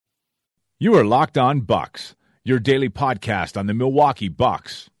You are Locked On Bucks, your daily podcast on the Milwaukee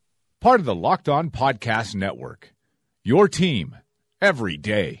Bucks. Part of the Locked On Podcast Network. Your team every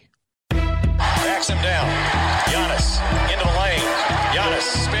day. Backs him down. Giannis into the lane. Giannis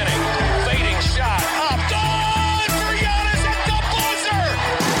spinning. Fading shot. Up. Good for Giannis at the buzzer.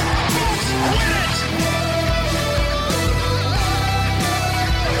 Bucks win it.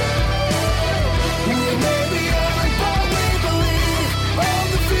 We may be young, but we believe on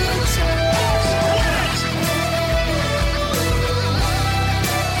the future. Bucks win it.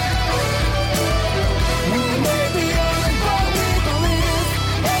 We may be young, but we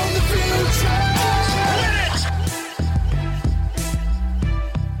believe on the future. Bucks win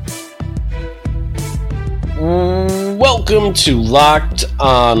it. Welcome to Locked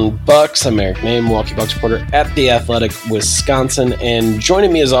On Bucks. I'm Eric May, Milwaukee Bucks reporter at The Athletic, Wisconsin. And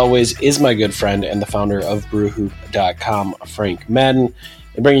joining me as always is my good friend and the founder of BrewHoop.com, Frank Madden.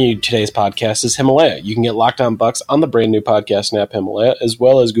 And bringing you today's podcast is Himalaya. You can get Locked On Bucks on the brand new podcast app Himalaya, as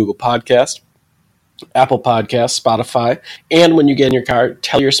well as Google Podcast, Apple Podcast, Spotify. And when you get in your car,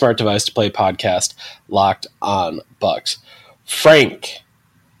 tell your smart device to play podcast Locked On Bucks. Frank,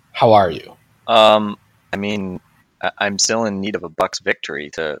 how are you? I'm still in need of a Bucks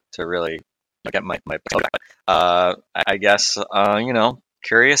victory to really get my I guess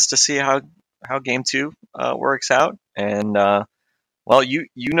curious to see how game 2 works out, and well, you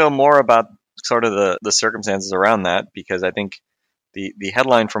know more about sort of the circumstances around that, because I think the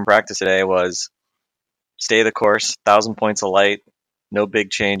headline from practice today was stay the course, 1,000 points of light, no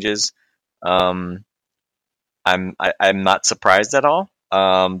big changes. I'm not surprised at all.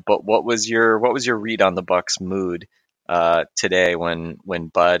 But what was your read on the Bucks' mood today when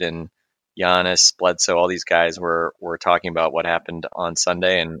Bud and Giannis, Bledsoe, all these guys were talking about what happened on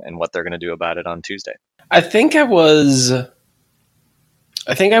Sunday and what they're going to do about it on Tuesday? I think I was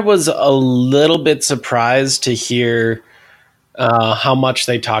a little bit surprised to hear how much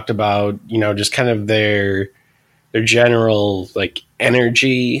they talked about, just kind of their general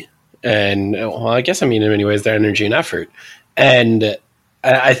energy and, well, I guess in many ways their energy and effort. And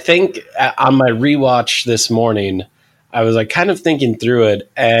I think on my rewatch this morning, I was kind of thinking through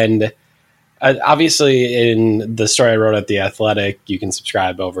it, and obviously in the story I wrote at The Athletic, you can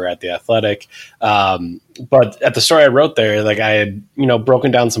subscribe over at The Athletic. But at the story I wrote there, I had,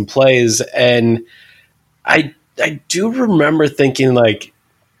 broken down some plays, and I do remember thinking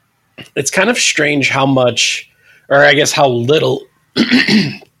it's kind of strange how much, or I guess how little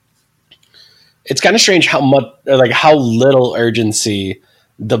it's kind of strange how much, how little urgency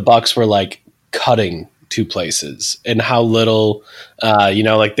the Bucks were cutting to places, and how little, how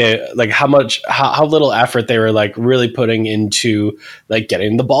little effort they were really putting into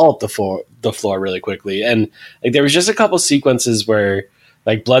getting the ball up the floor really quickly. And there was just a couple sequences where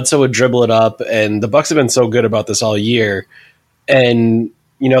Bledsoe would dribble it up, and the Bucks have been so good about this all year. And,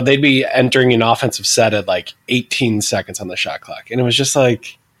 they'd be entering an offensive set at 18 seconds on the shot clock. And it was just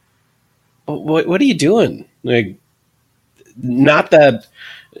what are you doing? Not that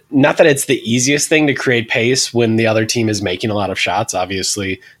it's the easiest thing to create pace when the other team is making a lot of shots.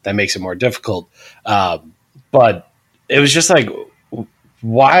 Obviously, that makes it more difficult. But it was just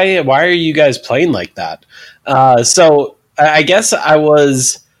why are you guys playing like that? So I guess I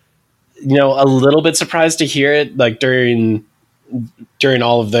was, a little bit surprised to hear it during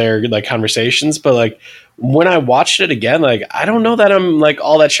all of their conversations, but when I watched it again, I don't know that I'm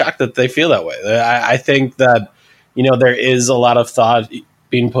all that shocked that they feel that way. I think that, there is a lot of thought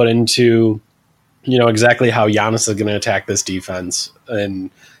being put into, exactly how Giannis is going to attack this defense. And,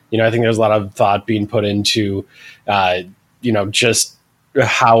 I think there's a lot of thought being put into, just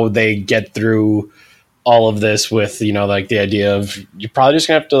how they get through all of this with, the idea of you're probably just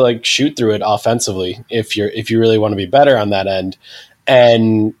gonna have to shoot through it offensively if you really want to be better on that end.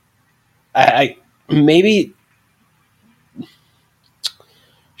 And I maybe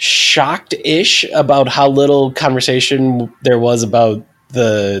shocked-ish about how little conversation there was about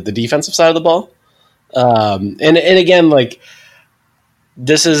the defensive side of the ball. And again,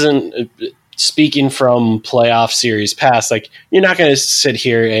 this isn't speaking from playoff series past. You're not going to sit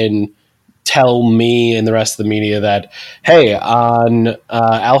here and tell me and the rest of the media that, hey, on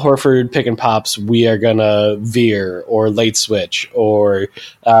Al Horford pick and pops, we are going to veer or late switch, or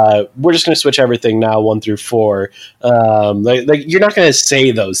we're just going to switch everything now 1 through 4. You're not going to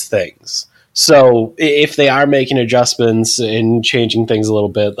say those things. So if they are making adjustments and changing things a little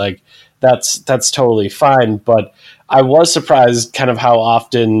bit, that's totally fine. But I was surprised kind of how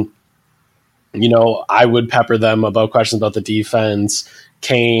often, I would pepper them about questions about the defense,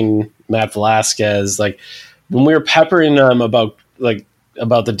 Kane, Matt Velasquez, when we were peppering them about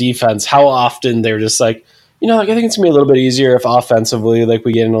about the defense, how often they're just like, like I think it's gonna be a little bit easier if offensively, like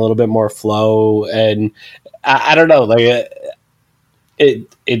we get in a little bit more flow, and I don't know, like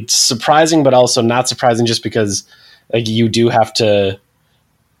it's surprising, but also not surprising, just because like you do have to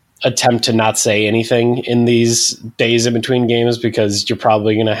attempt to not say anything in these days in between games, because you're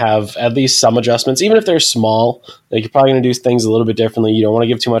probably going to have at least some adjustments, even if they're small. Like you're probably going to do things a little bit differently. You don't want to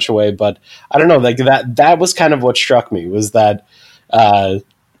give too much away, but I don't know, like that was kind of what struck me, was that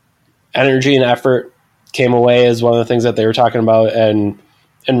energy and effort came away as one of the things that they were talking about, and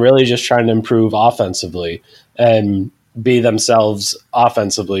really just trying to improve offensively and be themselves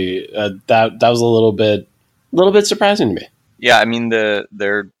offensively. That was a little bit surprising to me. Yeah, I mean there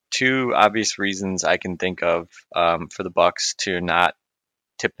are two obvious reasons I can think of for the Bucks to not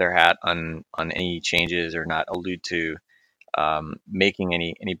tip their hat on any changes, or not allude to making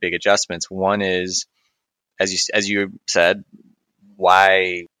any big adjustments. One is, as you said,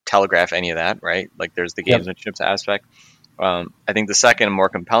 why telegraph any of that, right? Like there's the gamesmanship aspect. I think the second, more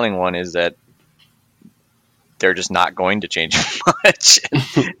compelling one is that they're just not going to change much.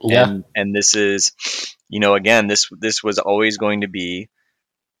 And this is, again, this was always going to be,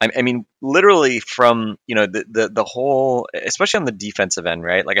 I mean, literally from, the whole, especially on the defensive end,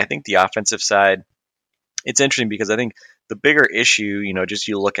 right? Like I think the offensive side, it's interesting because I think the bigger issue, just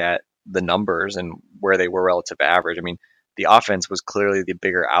you look at the numbers and where they were relative to average. I mean, the offense was clearly the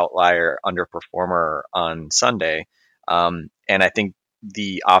bigger outlier underperformer on Sunday. And I think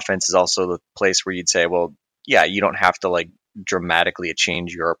the offense is also the place where you'd say, well, yeah, you don't have to like dramatically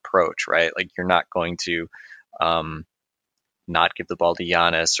change your approach, right? Like you're not going to not give the ball to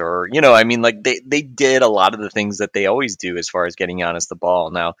Giannis, or, I mean, like they did a lot of the things that they always do as far as getting Giannis the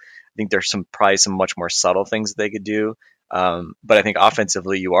ball. Now, I think there's probably some much more subtle things that they could do. But I think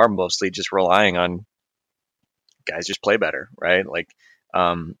offensively, you are mostly just relying on guys just play better, right? Like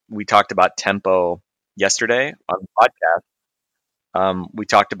we talked about tempo yesterday on the podcast. We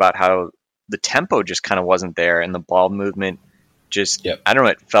talked about how the tempo just kind of wasn't there, and the ball movement just, I don't know,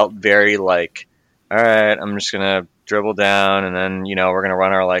 it felt very like, all right, I'm just going to dribble down, and then, we're going to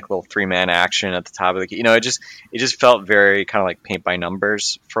run our like little 3-man action at the top of the, it just felt very kind of like paint by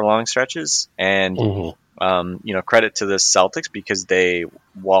numbers for long stretches. And, credit to the Celtics, because they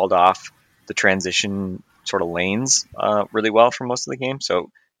walled off the transition sort of lanes really well for most of the game.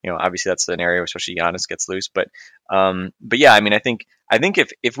 So, obviously that's an area where especially Giannis gets loose, but yeah, I mean, I think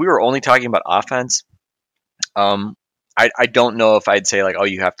if we were only talking about offense, I don't know if I'd say like, oh,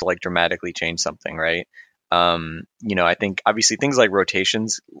 you have to like dramatically change something, right? I think obviously things like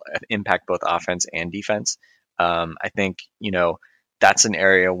rotations impact both offense and defense. I think, that's an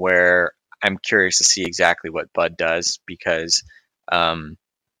area where I'm curious to see exactly what Bud does, because, I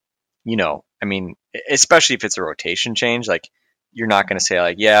mean, especially if it's a rotation change, like you're not going to say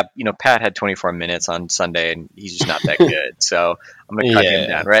like, yeah, Pat had 24 minutes on Sunday and he's just not that good, so I'm going to cut him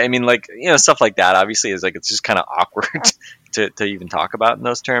down, right? I mean, like, stuff like that obviously is like, it's just kind of awkward to even talk about in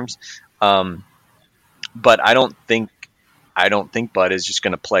those terms. But I don't think Bud is just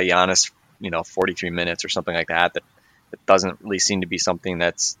going to play Giannis, 43 minutes or something like that. That doesn't really seem to be something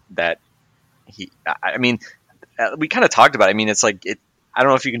that he. I mean, we kind of talked about it. I mean, it's like I don't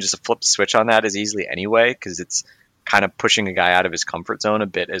know if you can just flip the switch on that as easily anyway, because it's kind of pushing a guy out of his comfort zone a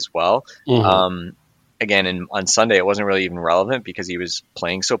bit as well. Again, on Sunday, it wasn't really even relevant because he was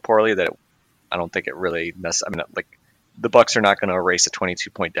playing so poorly that I don't think it really I mean, like, the Bucks are not going to erase a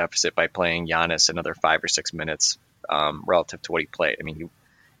 22-point deficit by playing Giannis another 5 or 6 minutes relative to what he played. I mean,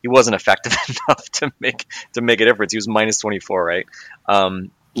 he wasn't effective enough to make a difference. He was minus 24, right?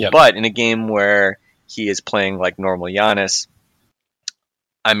 But in a game where he is playing like normal Giannis,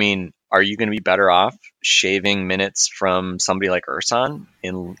 I mean, are you going to be better off shaving minutes from somebody like Ersan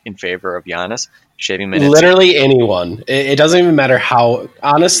in favor of Giannis? Shaving minutes? Literally anyone. It doesn't even matter how.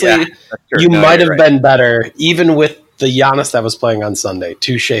 Honestly, you might have been better, even with the Giannis that was playing on Sunday,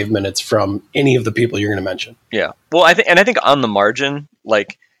 to shave minutes from any of the people you're going to mention. Yeah. Well, I think on the margin,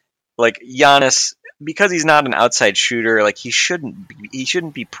 like Giannis, because he's not an outside shooter, like he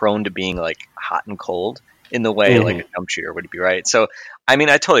shouldn't be prone to being like hot and cold in the way like a jump shooter would be, right? So, I mean,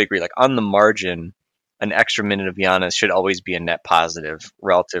 I totally agree. Like on the margin, an extra minute of Giannis should always be a net positive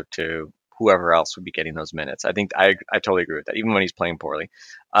relative to whoever else would be getting those minutes. I think I totally agree with that, even when he's playing poorly.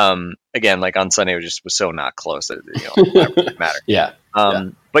 Again, like on Sunday, it was so not close that it didn't matter.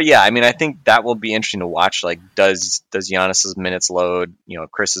 But yeah, I mean, I think that will be interesting to watch. Like, does Giannis's minutes load,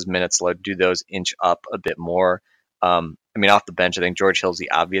 Chris's minutes load, do those inch up a bit more? I mean, off the bench, I think George Hill's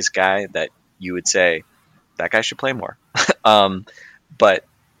the obvious guy that you would say that guy should play more. But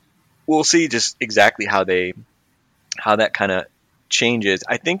we'll see just exactly how that kind of changes.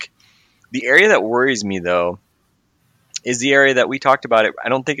 I think the area that worries me, though, is the area that we talked about. I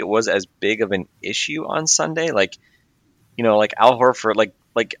don't think it was as big of an issue on Sunday. Like, like Al Horford,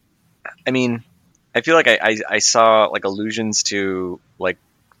 I mean, I feel like I saw like allusions to like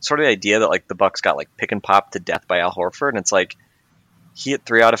sort of the idea that like the Bucks got like pick and pop to death by Al Horford, and it's like he hit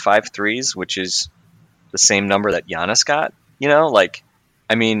 3 out of 5 threes, which is the same number that Giannis got.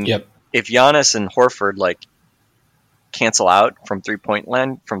 I mean, Yep. If Giannis and Horford like cancel out from 3-point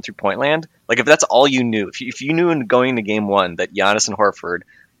land, like if that's all you knew, if you knew in going into game 1 that Giannis and Horford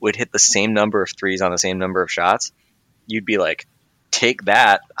would hit the same number of threes on the same number of shots, you'd be like, take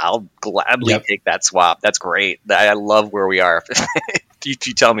that. I'll gladly take that swap. That's great. I love where we are. If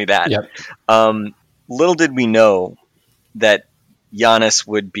you tell me that. Yep. Little did we know that Giannis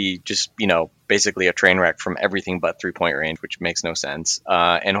would be just, basically a train wreck from everything but 3-point range, which makes no sense.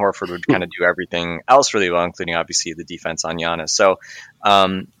 And Horford would kind of do everything else really well, including obviously the defense on Giannis. So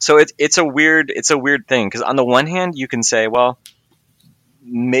it's a weird thing, because on the one hand you can say, well,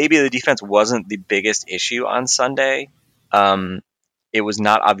 maybe the defense wasn't the biggest issue on Sunday. It was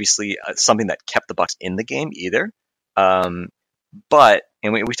not obviously something that kept the Bucks in the game either. But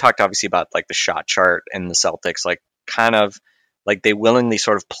we talked obviously about like the shot chart and the Celtics, like kind of like they willingly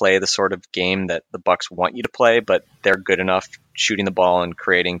sort of play the sort of game that the Bucks want you to play, but they're good enough shooting the ball and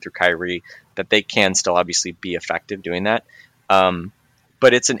creating through Kyrie that they can still obviously be effective doing that.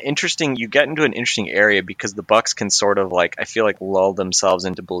 But it's you get into an interesting area because the Bucks can sort of like, I feel like, lull themselves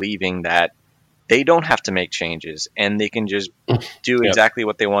into believing that they don't have to make changes and they can just do exactly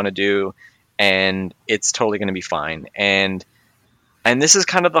what they want to do, and it's totally going to be fine. And this is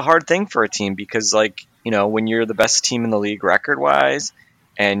kind of the hard thing for a team because, like, when you're the best team in the league record-wise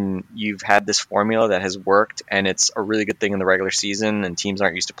and you've had this formula that has worked and it's a really good thing in the regular season and teams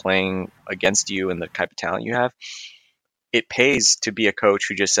aren't used to playing against you and the type of talent you have, it pays to be a coach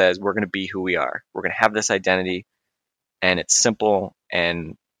who just says, we're going to be who we are. We're going to have this identity, and it's simple,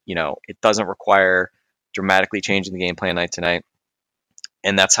 and, it doesn't require dramatically changing the game plan night to night.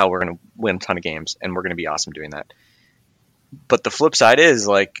 And that's how we're going to win a ton of games, and we're going to be awesome doing that. But the flip side is,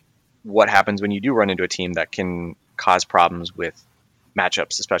 like, what happens when you do run into a team that can cause problems with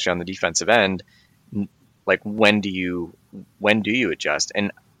matchups, especially on the defensive end? Like, when do you adjust?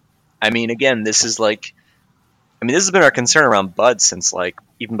 And I mean, again, this has been our concern around Bud since, like,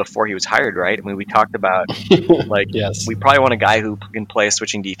 even before he was hired, right? I mean, we talked about, like, Yes. We probably want a guy who can play a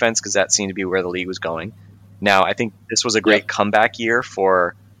switching defense because that seemed to be where the league was going. Now, I think this was a great comeback year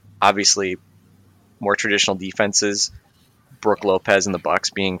for, obviously, more traditional defenses, Brook Lopez and the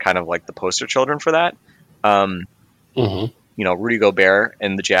Bucks being kind of like the poster children for that. Rudy Gobert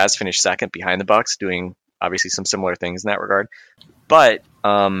and the Jazz finished second behind the Bucks, doing obviously some similar things in that regard. But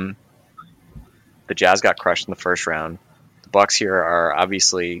the Jazz got crushed in the first round. The Bucks here are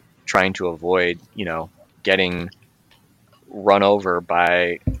obviously trying to avoid, getting run over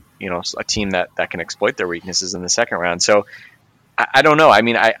by, a team that can exploit their weaknesses in the second round. So I don't know. I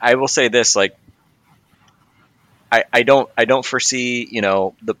mean, I will say this, like, I don't foresee,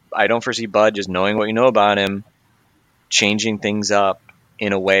 I don't foresee Bud, just knowing what you know about him, changing things up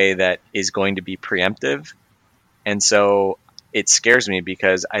in a way that is going to be preemptive. And so it scares me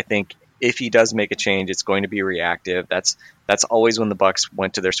because I think if he does make a change, it's going to be reactive. That's always when the Bucks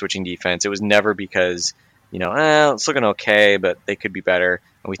went to their switching defense. It was never because, it's looking okay, but they could be better,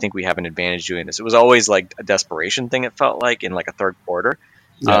 and we think we have an advantage doing this. It was always like a desperation thing, it felt like, in like a third quarter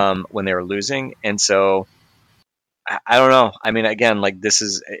when they were losing. And so I don't know. I mean, again, like, it's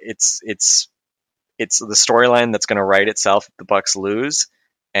the storyline that's going to write itself if the Bucks lose,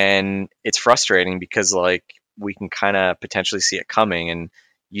 and it's frustrating because, like, we can kind of potentially see it coming, and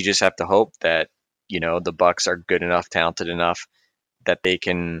you just have to hope that, the Bucks are good enough, talented enough that they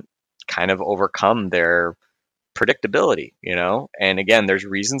can kind of overcome their predictability, And again, there's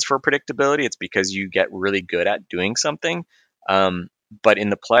reasons for predictability. It's because you get really good at doing something. But in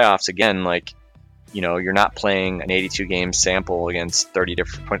the playoffs, again, like, you're not playing an 82 game sample against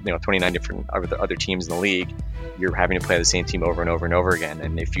 29 different other teams in the league. You're having to play the same team over and over and over again.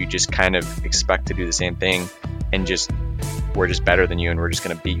 And if you just kind of expect to do the same thing and we're just better than you and we're just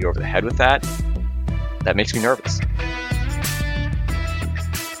going to beat you over the head with that makes me nervous.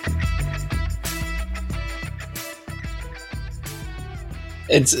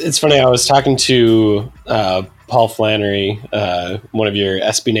 It's funny. I was talking to Paul Flannery, one of your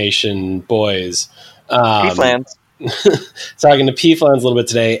SB Nation boys. P-Flans. Talking to P-Flans a little bit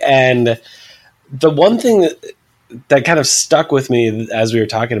today. And the one thing that kind of stuck with me as we were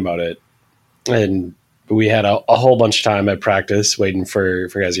talking about it, and we had a whole bunch of time at practice waiting for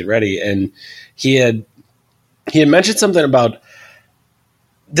guys to get ready, and he had mentioned something about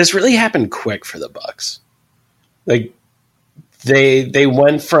this really happened quick for the Bucks. Like they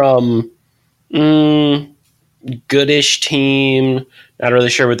went from goodish team, not really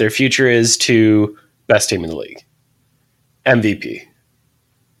sure what their future is, to best team in the league, MVP,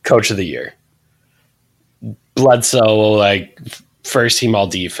 coach of the year, Bledsoe, like first team all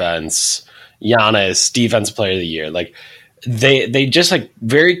defense, Giannis, defensive player of the year. Like they just like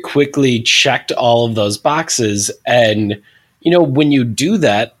very quickly checked all of those boxes. And, you know, when you do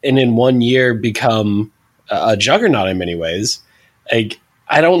that and in 1 year become a juggernaut in many ways, like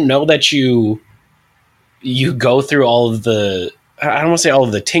I don't know that you go through all of the, I don't want to say all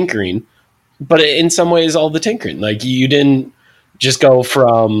of the tinkering, but in some ways all of the tinkering. Like you didn't just go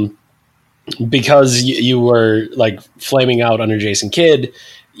from, because you were like flaming out under Jason Kidd,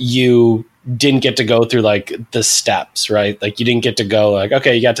 you didn't get to go through like the steps, right? Like you didn't get to go like,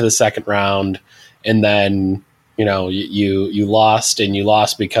 okay, you got to the second round and then, you know, you lost, and you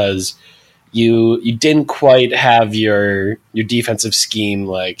lost because you didn't quite have your defensive scheme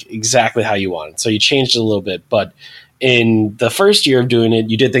like exactly how you wanted. So you changed it a little bit, but in the first year of doing it,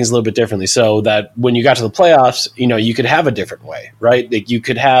 you did things a little bit differently so that when you got to the playoffs, you know, you could have a different way, right? Like you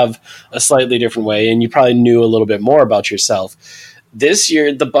could have a slightly different way, and you probably knew a little bit more about yourself. This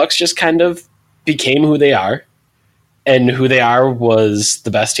year, the Bucks just kind of became who they are, and who they are was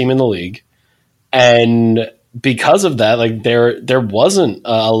the best team in the league. And because of that, like there wasn't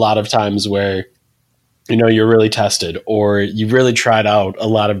a lot of times where, you know, you're really tested or you really tried out a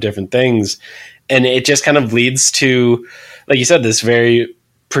lot of different things. And it just kind of leads to, like you said, this very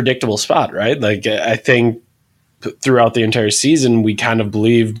predictable spot, right? Like I think throughout the entire season, we kind of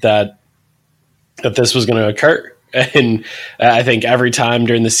believed that this was going to occur. And I think every time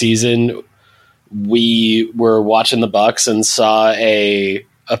during the season, we were watching the Bucks and saw a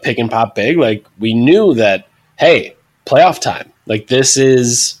pick and pop big, like we knew that, hey, playoff time. Like this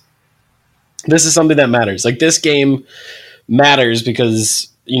is something that matters. Like this game matters because,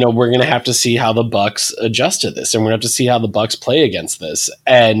 you know, we're going to have to see how the Bucks adjust to this, and we're going to have to see how the Bucks play against this.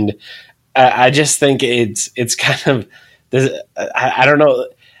 And I just think it's kind of this. I don't know.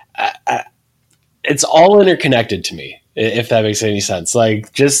 It's all interconnected to me, if that makes any sense.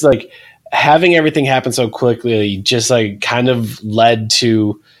 Like just like having everything happen so quickly, just like kind of led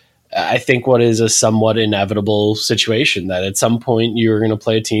to, I think, what is a somewhat inevitable situation that at some point you're going to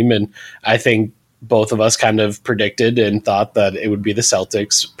play a team. And I think both of us kind of predicted and thought that it would be the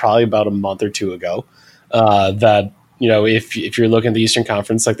Celtics probably about a month or two ago. That, you know, if you're looking at the Eastern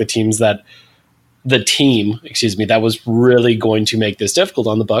Conference, like the team that was really going to make this difficult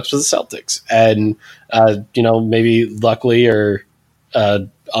on the Bucks was the Celtics. And, you know, maybe luckily or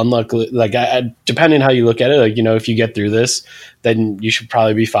unluckily, like depending how you look at it, like, you know, if you get through this, then you should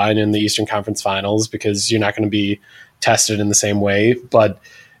probably be fine in the Eastern Conference Finals because you're not going to be tested in the same way. But,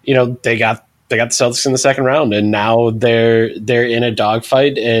 you know, they got the Celtics in the second round, and now they're in a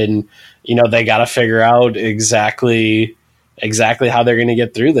dogfight, and, you know, they got to figure out exactly how they're going to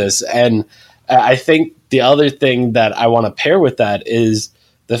get through this. And I think the other thing that I want to pair with that is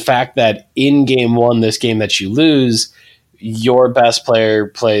the fact that in game one, this game that you lose, your best player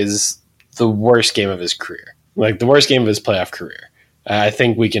plays the worst game of his career, like the worst game of his playoff career. I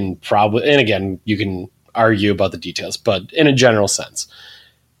think we can probably, and again, you can argue about the details, but in a general sense,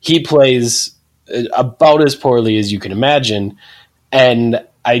 he plays about as poorly as you can imagine. And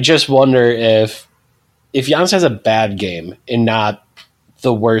I just wonder if Giannis has a bad game and not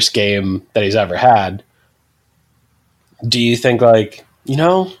the worst game that he's ever had, do you think, like, you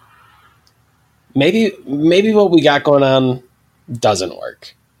know, maybe what we got going on doesn't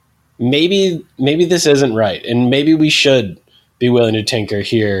work. Maybe this isn't right, and maybe we should be willing to tinker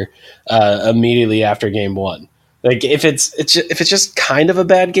here immediately after game one. Like if it's just kind of a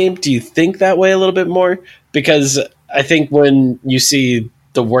bad game, do you think that way a little bit more? Because I think when you see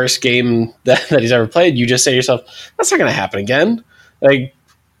the worst game that he's ever played, you just say to yourself, that's not going to happen again. Like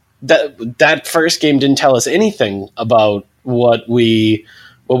that first game didn't tell us anything about what we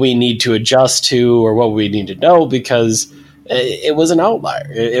need to adjust to or what we need to know, because it was an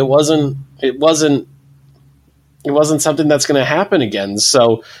outlier. It wasn't something that's going to happen again.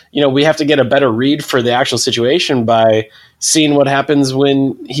 So, you know, we have to get a better read for the actual situation by seeing what happens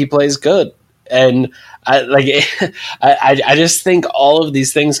when he plays good. And I just think all of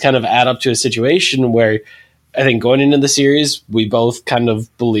these things kind of add up to a situation where I think going into the series, we both kind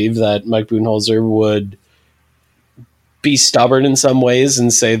of believe that Mike Budenholzer would be stubborn in some ways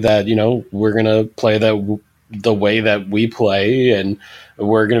and say that, you know, we're going to play the way that we play, and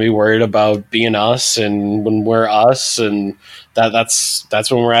we're going to be worried about being us, and when we're us, and that's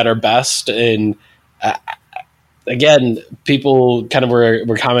when we're at our best. And again, people kind of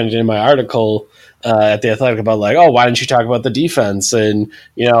were commenting in my article at the Athletic about like, oh, why didn't you talk about the defense and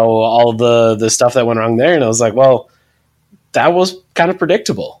all the stuff that went wrong there? And I was like, well, that was kind of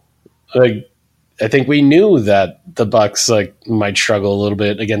predictable. Like, I think we knew that the Bucks like might struggle a little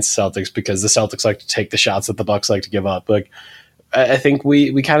bit against the Celtics because the Celtics like to take the shots that the Bucks like to give up. Like, I think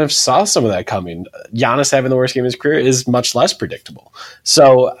we kind of saw some of that coming. Giannis having the worst game of his career is much less predictable.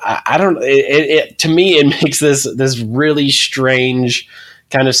 So I don't. To me, it makes this really strange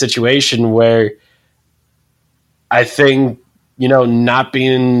kind of situation where I think not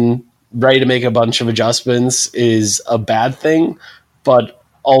being ready to make a bunch of adjustments is a bad thing, but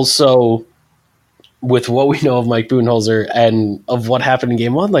also with what we know of Mike Budenholzer and of what happened in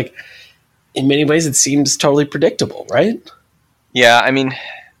Game 1, like in many ways, it seems totally predictable, right? Yeah, I mean,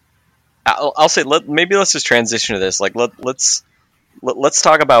 I'll say maybe let's just transition to this. Like, let's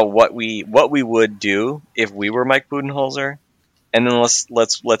talk about what we would do if we were Mike Budenholzer, and then let's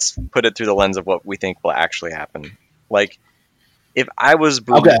put it through the lens of what we think will actually happen. Like, if I was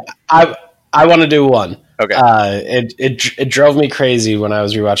okay, I want to do one. Okay, it drove me crazy when I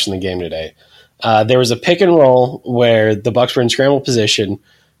was rewatching the game today. There was a pick and roll where the Bucks were in scramble position.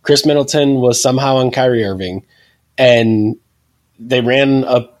 Chris Middleton was somehow on Kyrie Irving, and they ran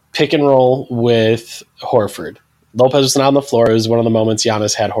a pick and roll with Horford. Lopez was not on the floor. It was one of the moments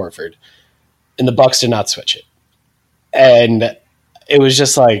Giannis had Horford, and the Bucks did not switch it. And it was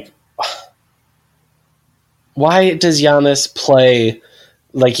just like, why does Giannis play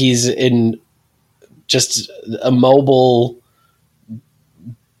like he's in just a mobile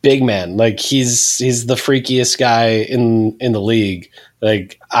big man? Like he's the freakiest guy in the league.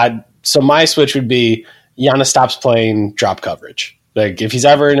 So my switch would be Giannis stops playing drop coverage. Like if he's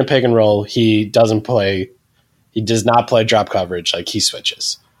ever in a pick and roll, he does not play drop coverage. Like he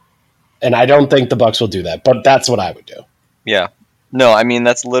switches. And I don't think the Bucks will do that, but that's what I would do. Yeah. No, I mean,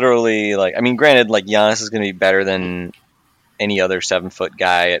 that's literally like, I mean, granted, like Giannis is going to be better than any other 7-foot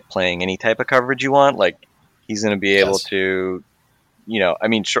guy at playing any type of coverage you want. Like he's going to be able to, I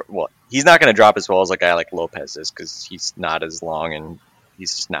mean, sure. Well, he's not going to drop as well as a guy like Lopez is because he's not as long and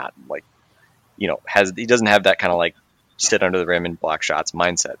he's just not like, he doesn't have that kind of like sit under the rim and block shots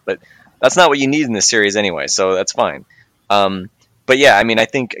mindset. But that's not what you need in this series anyway, so that's fine. But yeah, I mean, I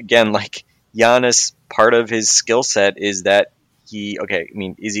think again, like Giannis, part of his skill set is that is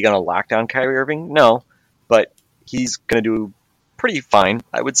he going to lock down Kyrie Irving? No, but he's going to do pretty fine,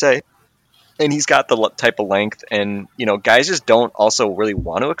 I would say. And he's got the type of length, and guys just don't also really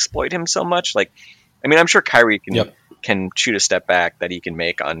want to exploit him so much. Like, I mean, I'm sure Kyrie can shoot a step back that he can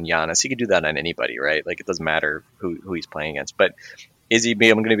make on Giannis. He can do that on anybody, right? Like, it doesn't matter who he's playing against. But is he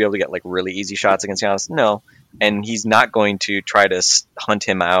going to be able to get like really easy shots against Giannis? No, and he's not going to try to hunt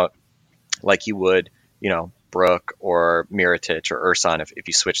him out like he would, Brook or Mirotic or Ersan if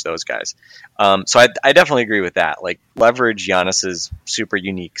you switch those guys. So I definitely agree with that. Like, leverage Giannis's super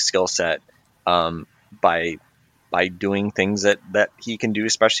unique skill set by doing things that he can do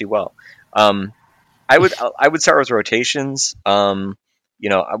especially well. I would start with rotations. We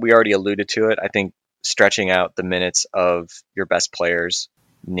already alluded to it. I think stretching out the minutes of your best players,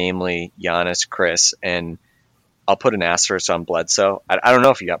 namely Giannis, Chris, and I'll put an asterisk on Bledsoe. I don't know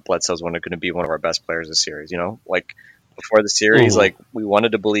if you got Bledsoe's going to be one of our best players this series. Like before the series, like we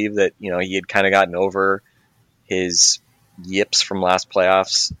wanted to believe that he had kind of gotten over his yips from last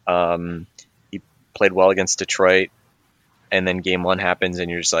playoffs. He played well against Detroit, and then Game 1 happens,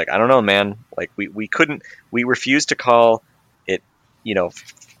 and you're just like, I don't know, man. Like we refused to call it,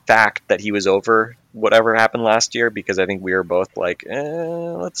 fact that he was over whatever happened last year because I think we were both like,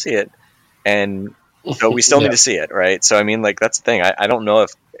 let's see it, and so we still need to see it, right? So I mean, like that's the thing. I don't know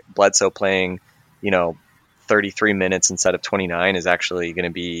if Bledsoe playing, 33 minutes instead of 29 is actually going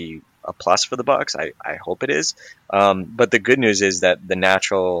to be a plus for the Bucks. I hope it is. But the good news is that the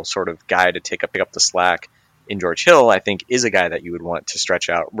natural sort of guy to pick up the slack in George Hill, I think, is a guy that you would want to stretch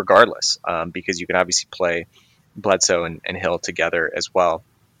out regardless, because you can obviously play Bledsoe and Hill together as well.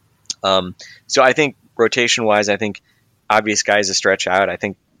 So I think rotation-wise, I think obvious guys to stretch out. I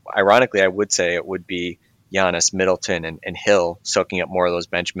think, ironically, I would say it would be Giannis, Middleton, and Hill soaking up more of those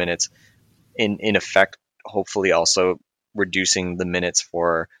bench minutes. In effect, hopefully also reducing the minutes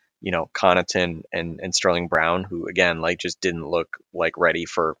for Connaughton and Sterling Brown, who again like just didn't look like ready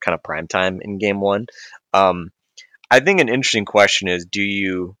for kind of prime time in Game 1. I think an interesting question is, do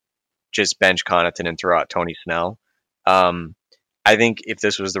you just bench Connaughton and throw out Tony Snell? I think if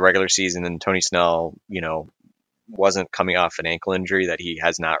this was the regular season and Tony Snell, wasn't coming off an ankle injury that he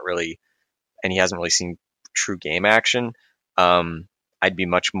hasn't really seen true game action, I'd be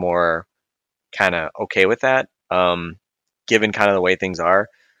much more kind of okay with that. given kind of the way things are.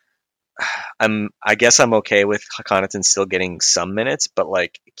 I guess I'm okay with Connaughton still getting some minutes, but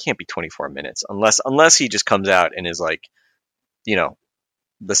like it can't be 24 minutes unless he just comes out and is like,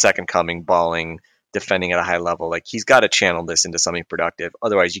 the second coming, balling, defending at a high level. Like he's got to channel this into something productive.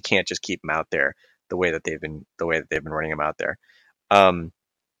 Otherwise, you can't just keep him out there the way that they've been running him out there.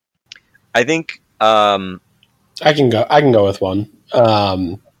 I think I can go with one.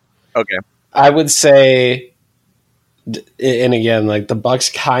 Okay. I would say, and again, like the Bucks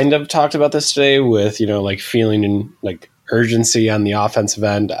kind of talked about this today with, like feeling like urgency on the offensive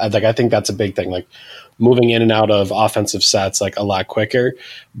end. I think that's a big thing, like moving in and out of offensive sets like a lot quicker.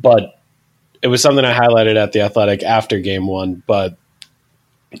 But it was something I highlighted at The Athletic after game one, but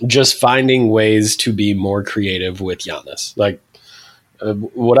just finding ways to be more creative with Giannis, like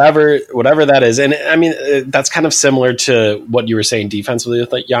whatever that is. And I mean, that's kind of similar to what you were saying defensively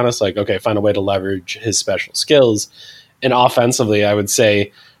with like Giannis, like, okay, find a way to leverage his special skills. And offensively, I would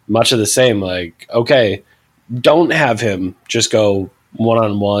say much of the same, like, okay, don't have him just go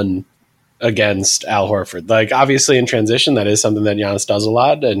one-on-one against Al Horford. Like, obviously in transition, that is something that Giannis does a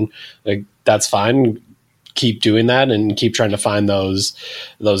lot, and like that's fine. Keep doing that and keep trying to find those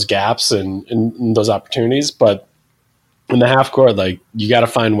gaps and those opportunities. But in the half court, like you got to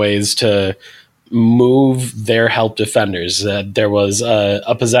find ways to move their help defenders. There was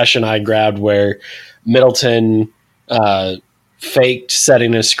a possession I grabbed where Middleton faked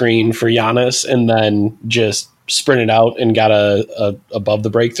setting a screen for Giannis and then just sprinted out and got a above the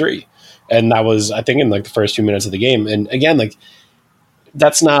break three. And that was, I think, in like the first 2 minutes of the game. And again, like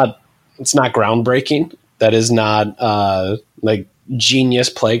it's not groundbreaking. That is not like genius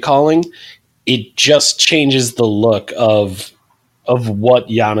play calling. It just changes the look of what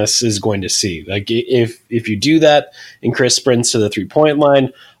Giannis is going to see. Like if you do that and Chris sprints to the 3-point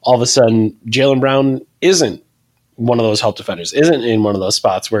line, all of a sudden Jaylen Brown isn't one of those help defenders, isn't in one of those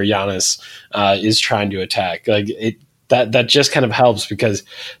spots where Giannis is trying to attack. Like that just kind of helps, because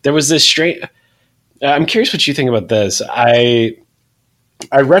there was this I'm curious what you think about this. I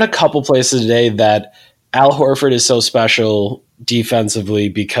read a couple places today that Al Horford is so special defensively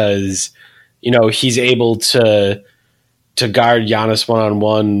because, he's able to guard Giannis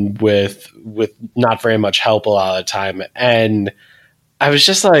one-on-one with not very much help a lot of the time. And I was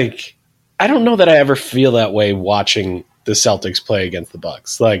just like, I don't know that I ever feel that way watching the Celtics play against the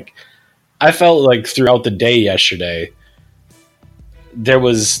Bucks. Like, I felt like throughout the day yesterday, there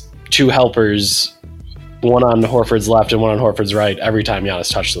was two helpers, one on Horford's left and one on Horford's right, every time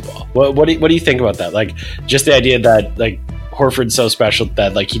Giannis touched the ball. What do you think about that? Like, just the idea that like Horford's so special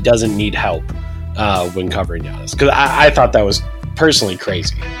that like he doesn't need help when covering Giannis, because I thought that was personally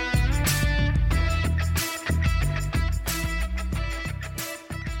crazy.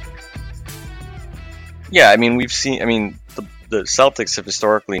 Yeah, I mean, the Celtics have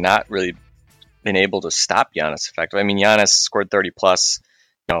historically not really been able to stop Giannis effectively. I mean, Giannis scored 30 plus,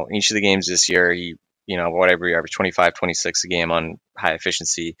 in each of the games this year. He, whatever he averaged 25, 26 a game on high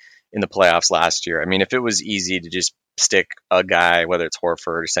efficiency in the playoffs last year. I mean, if it was easy to just stick a guy, whether it's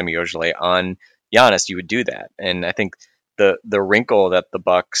Horford or Semi Ojeleye, on Giannis, you would do that. And I think the wrinkle that the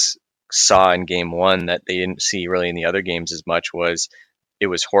Bucks saw in game one that they didn't see really in the other games as much was it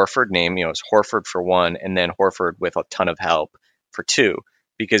was Horford named, it was Horford for one, and then Horford with a ton of help for two.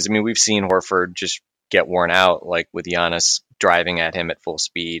 Because, I mean, we've seen Horford just get worn out, like with Giannis driving at him at full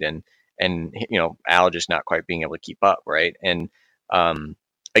speed and Al just not quite being able to keep up, right? And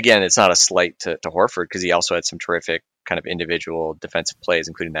again, it's not a slight to Horford, because he also had some terrific kind of individual defensive plays,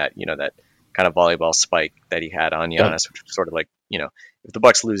 including that, that kind of volleyball spike that he had on Giannis, which was sort of like, if the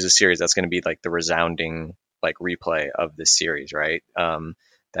Bucks lose this series, that's going to be like the resounding like replay of this series, right?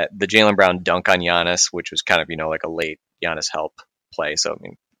 That the Jaylen Brown dunk on Giannis, which was kind of, like a late Giannis help play. So, I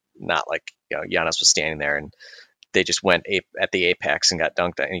mean, not like, Giannis was standing there and they just went at the apex and got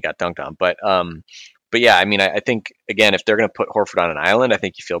dunked on, and he got dunked on. But yeah, I mean, I think, again, if they're going to put Horford on an island, I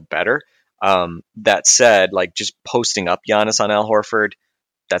think you feel better. That said, like just posting up Giannis on Al Horford,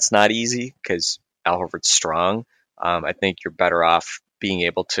 that's not easy because Al Horford's strong. I think you're better off being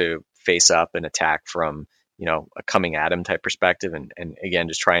able to face up and attack from, a coming at him type perspective. And again,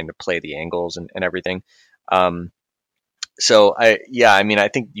 just trying to play the angles and everything. So I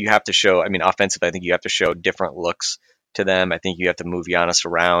think you have to show, offensively, I think you have to show different looks to them. I think you have to move Giannis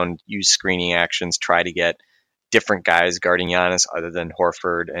around, use screening actions, try to get different guys guarding Giannis other than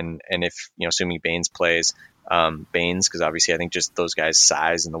Horford. And if, assuming Baines plays, because obviously I think just those guys'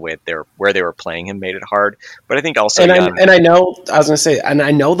 size and the way where they were playing him made it hard. But I think also, I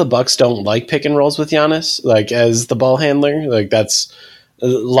know the Bucks don't like pick and rolls with Giannis, like as the ball handler, like that's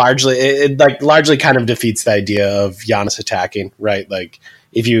largely it largely kind of defeats the idea of Giannis attacking, right? Like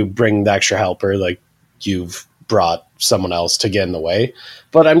if you bring the extra helper, like you've brought someone else to get in the way.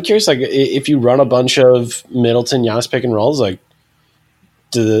 But I'm curious, like if you run a bunch of Middleton Giannis pick and rolls, like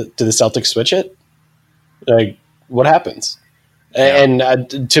do the Celtics switch it? Like what happens? Yeah.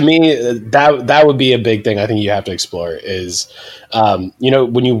 And to me, that would be a big thing I think you have to explore is,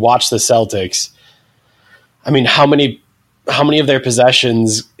 when you watch the Celtics, I mean, how many of their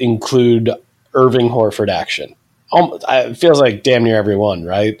possessions include Irving Horford action? It feels like damn near every one,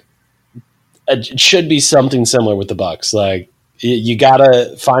 right? It should be something similar with the Bucks. Like you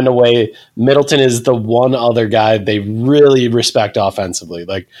gotta find a way. Middleton is the one other guy they really respect offensively.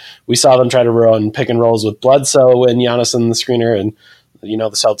 Like we saw them try to run pick and rolls with Bledsoe and Giannis in the screener, and the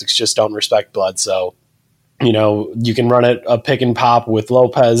Celtics just don't respect Bledsoe. You can run it a pick and pop with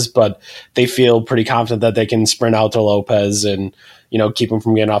Lopez, but they feel pretty confident that they can sprint out to Lopez and, keep him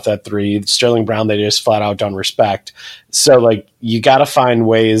from getting off that three. Sterling Brown, they just flat out don't respect. So, like, you got to find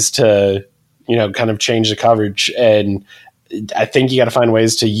ways to, kind of change the coverage. And I think you got to find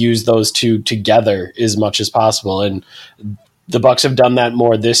ways to use those two together as much as possible. And the Bucks have done that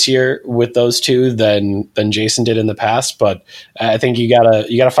more this year with those two than Jason did in the past. But I think you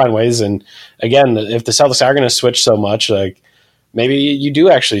gotta find ways. And again, if the Celtics are going to switch so much, like maybe you do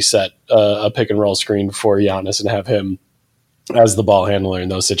actually set a pick and roll screen for Giannis and have him as the ball handler in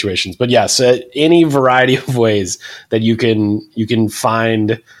those situations. But yes, any variety of ways that you can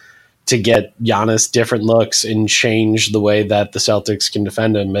find to get Giannis different looks and change the way that the Celtics can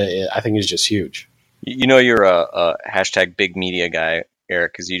defend him, I think is just huge. You're a hashtag big media guy,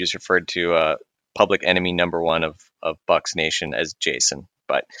 Eric, because you just referred to public enemy number one of Bucks Nation as Jason.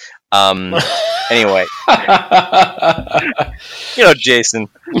 But anyway, Jason.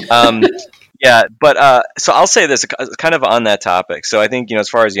 Yeah, but so I'll say this kind of on that topic. So I think, as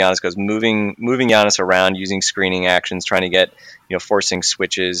far as Giannis goes, moving Giannis around, using screening actions, trying to get, forcing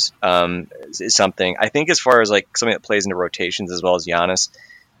switches is something. I think as far as like something that plays into rotations as well as Giannis.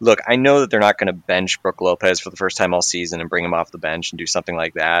 Look, I know that they're not going to bench Brook Lopez for the first time all season and bring him off the bench and do something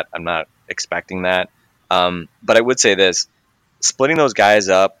like that. I'm not expecting that. But I would say this, splitting those guys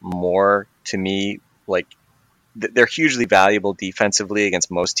up more, to me, like they're hugely valuable defensively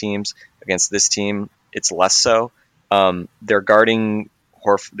against most teams. Against this team, it's less so. They're guarding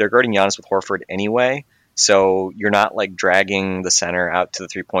Giannis with Horford anyway, so you're not like dragging the center out to the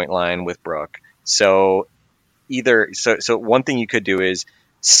 3-point line with Brook. So one thing you could do is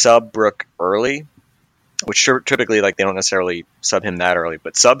sub Brook early, which typically like they don't necessarily sub him that early,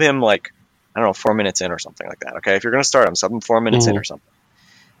 but sub him like, I don't know, 4 minutes in or something like that. Okay, if you're going to start him, sub him 4 minutes in or something.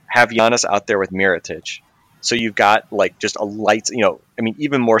 Have Giannis out there with Mirotic, so you've got like just a light,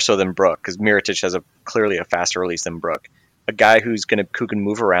 even more so than Brook, because Mirotic has clearly a faster release than Brook. A guy who can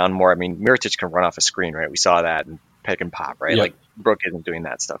move around more. I mean, Mirotic can run off a screen, right? We saw that and pick and pop, right? Yep. Like Brook isn't doing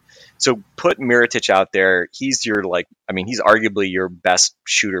that stuff. So put Mirotic out there. He's he's arguably your best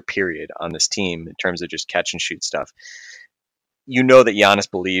shooter period on this team in terms of just catch and shoot stuff. That Giannis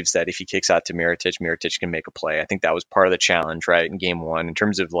believes that if he kicks out to Mirotic can make a play. I think that was part of the challenge, right, in game one, in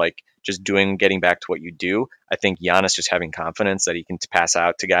terms of like just getting back to what you do. I think Giannis just having confidence that he can pass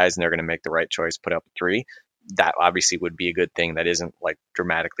out to guys and they're going to make the right choice, put up a three. That obviously would be a good thing. That isn't like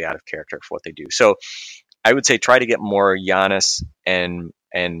dramatically out of character for what they do. So I would say try to get more Giannis and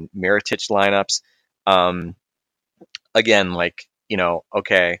Mirotic lineups. Again, like,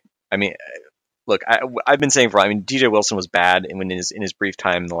 okay. I mean, look, I've been saying DJ Wilson was bad in his brief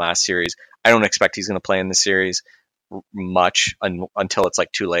time in the last series. I don't expect he's going to play in the series much until it's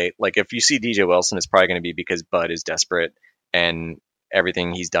like too late. Like if you see DJ Wilson, it's probably going to be because Bud is desperate and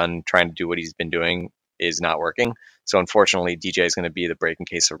everything he's done trying to do what he's been doing is not working. So unfortunately, DJ is going to be the break in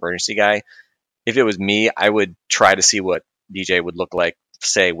case of emergency guy. If it was me, I would try to see what DJ would look like,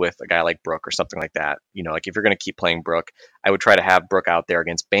 say, with a guy like Brook or something like that. Like if you're going to keep playing Brook, I would try to have Brook out there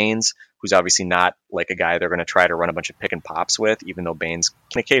against Baines, who's obviously not like a guy they're going to try to run a bunch of pick and pops with, even though Baines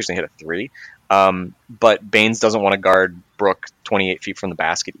can occasionally hit a three. But Baines doesn't want to guard Brook 28 feet from the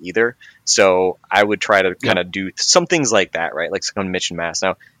basket either. So I would try to kind of do some things like that, right? Like some Mitch and Mass.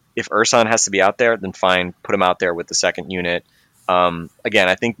 Now, if Ersan has to be out there, then fine, put him out there with the second unit. Again,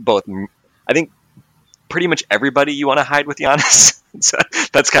 I think pretty much everybody you want to hide with Giannis. So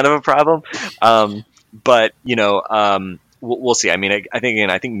that's kind of a problem. But we'll see. I mean, I think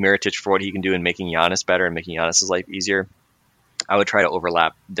Mirotic, for what he can do in making Giannis better and making Giannis' life easier, I would try to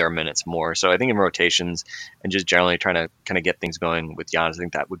overlap their minutes more. So I think in rotations and just generally trying to kind of get things going with Giannis, I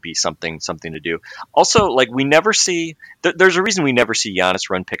think that would be something to do. Also, like we never see, there's a reason we never see Giannis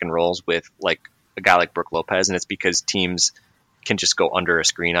run pick and rolls with like a guy like Brook Lopez, and it's because teams can just go under a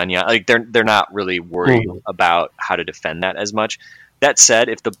screen on Giannis. Like they're not really worried about how to defend that as much. That said,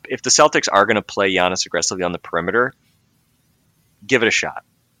 if the Celtics are going to play Giannis aggressively on the perimeter, give it a shot.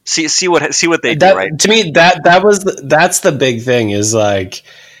 See what they do. Right? To me, that's the big thing is like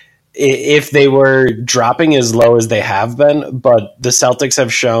if they were dropping as low as they have been, but the Celtics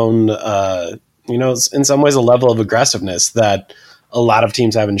have shown, in some ways a level of aggressiveness that a lot of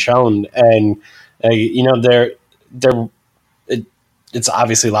teams haven't shown, and it's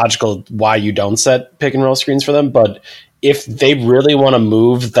obviously logical why you don't set pick and roll screens for them, but if they really want to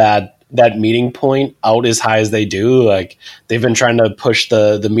move that meeting point out as high as they do, like they've been trying to push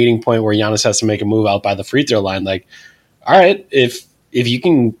the meeting point where Giannis has to make a move out by the free throw line. Like, all right, if you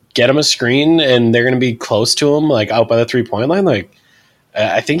can get him a screen and they're going to be close to him, like out by the 3-point line, like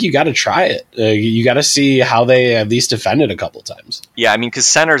I think you got to try it. You got to see how they at least defend it a couple times. Yeah, I mean, because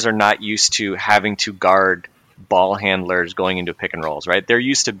centers are not used to having to guard ball handlers going into pick and rolls, right? They're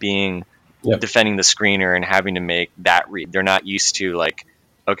used to being defending the screener and having to make that read. They're not used to like,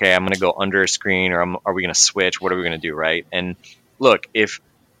 okay, I'm going to go under a screen, or are we going to switch? What are we going to do, right? And look, if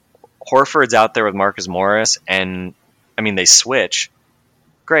Horford's out there with Marcus Morris and, I mean, they switch,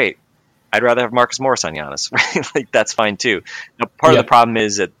 great. I'd rather have Marcus Morris on Giannis, right? Like, that's fine too. Now, part of the problem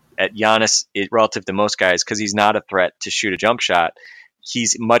is that at Giannis, relative to most guys, because he's not a threat to shoot a jump shot,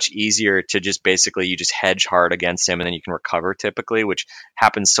 he's much easier to just basically you just hedge hard against him and then you can recover typically, which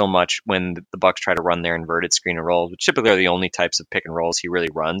happens so much when the Bucks try to run their inverted screen and rolls, which typically are the only types of pick and rolls he really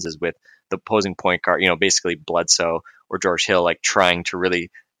runs is with the opposing point guard, basically Bledsoe or George Hill, like trying to really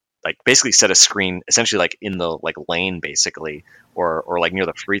like basically set a screen essentially like in the like lane basically or like near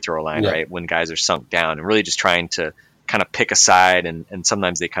the free throw line, right? When guys are sunk down and really just trying to kind of pick a side and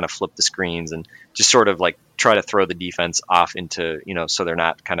sometimes they kind of flip the screens and just sort of like try to throw the defense off into, so they're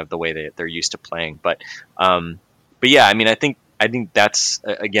not kind of the way they're used to playing. But yeah, I mean, I think that's,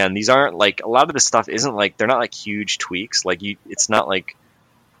 again, these aren't like, a lot of this stuff isn't like, they're not like huge tweaks. Like it's not like,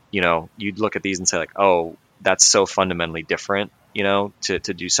 you'd look at these and say like, oh, that's so fundamentally different, to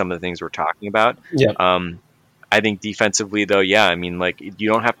do some of the things we're talking about. Yeah. I think defensively though, yeah, I mean, like you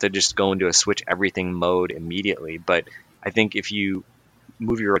don't have to just go into a switch everything mode immediately, but I think if you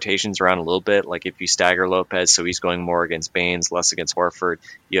move your rotations around a little bit, like if you stagger Lopez, so he's going more against Baines, less against Horford,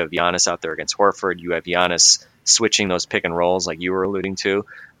 you have Giannis out there against Horford, you have Giannis switching those pick and rolls like you were alluding to.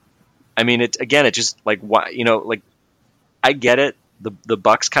 I mean, it just like, why, like I get it. The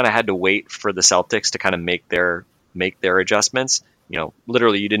Bucks kind of had to wait for the Celtics to kind of make their adjustments.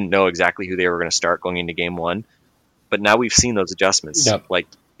 Literally you didn't know exactly who they were going to start going into game one. But now we've seen those adjustments. Yep. Like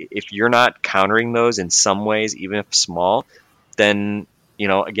if you're not countering those in some ways, even if small, then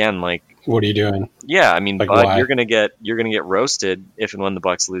again, like what are you doing? Yeah, I mean, like, but you're gonna get roasted if and when the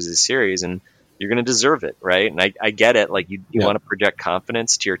Bucks lose this series, and you're gonna deserve it, right? And I get it. Like you want to project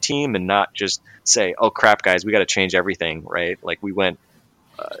confidence to your team and not just say, "Oh crap, guys, we got to change everything," right? Like we went,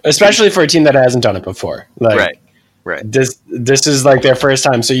 especially for a team that hasn't done it before, like. Right. This is like their first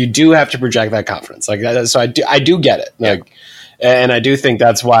time, so you do have to project that confidence. Like that, so I do get it. Like, and I do think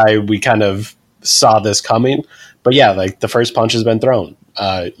that's why we kind of saw this coming. But yeah, like the first punch has been thrown.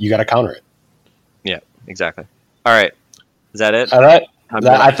 You got to counter it. Yeah, exactly. All right, is that it? All right,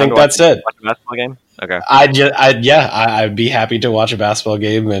 I think that's it. Watch a basketball game. Okay. I'd be happy to watch a basketball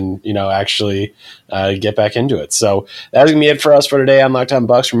game and actually get back into it. So that's gonna be it for us for today on Locked On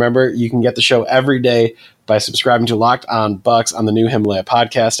Bucks. Remember, you can get the show every day by subscribing to Locked On Bucks on the new Himalaya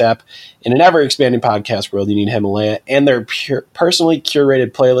podcast app. In an ever-expanding podcast world, you need Himalaya and their personally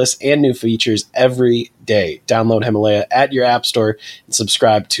curated playlists and new features every day. Download Himalaya at your app store and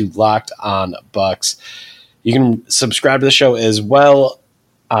subscribe to Locked On Bucks. You can subscribe to the show as well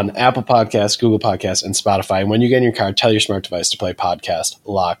on Apple Podcasts, Google Podcasts, and Spotify. And when you get in your car, tell your smart device to play podcast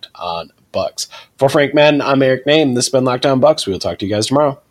Locked On Bucks. For Frank Madden, I'm Eric Name. This has been Locked On Bucks. We'll talk to you guys tomorrow.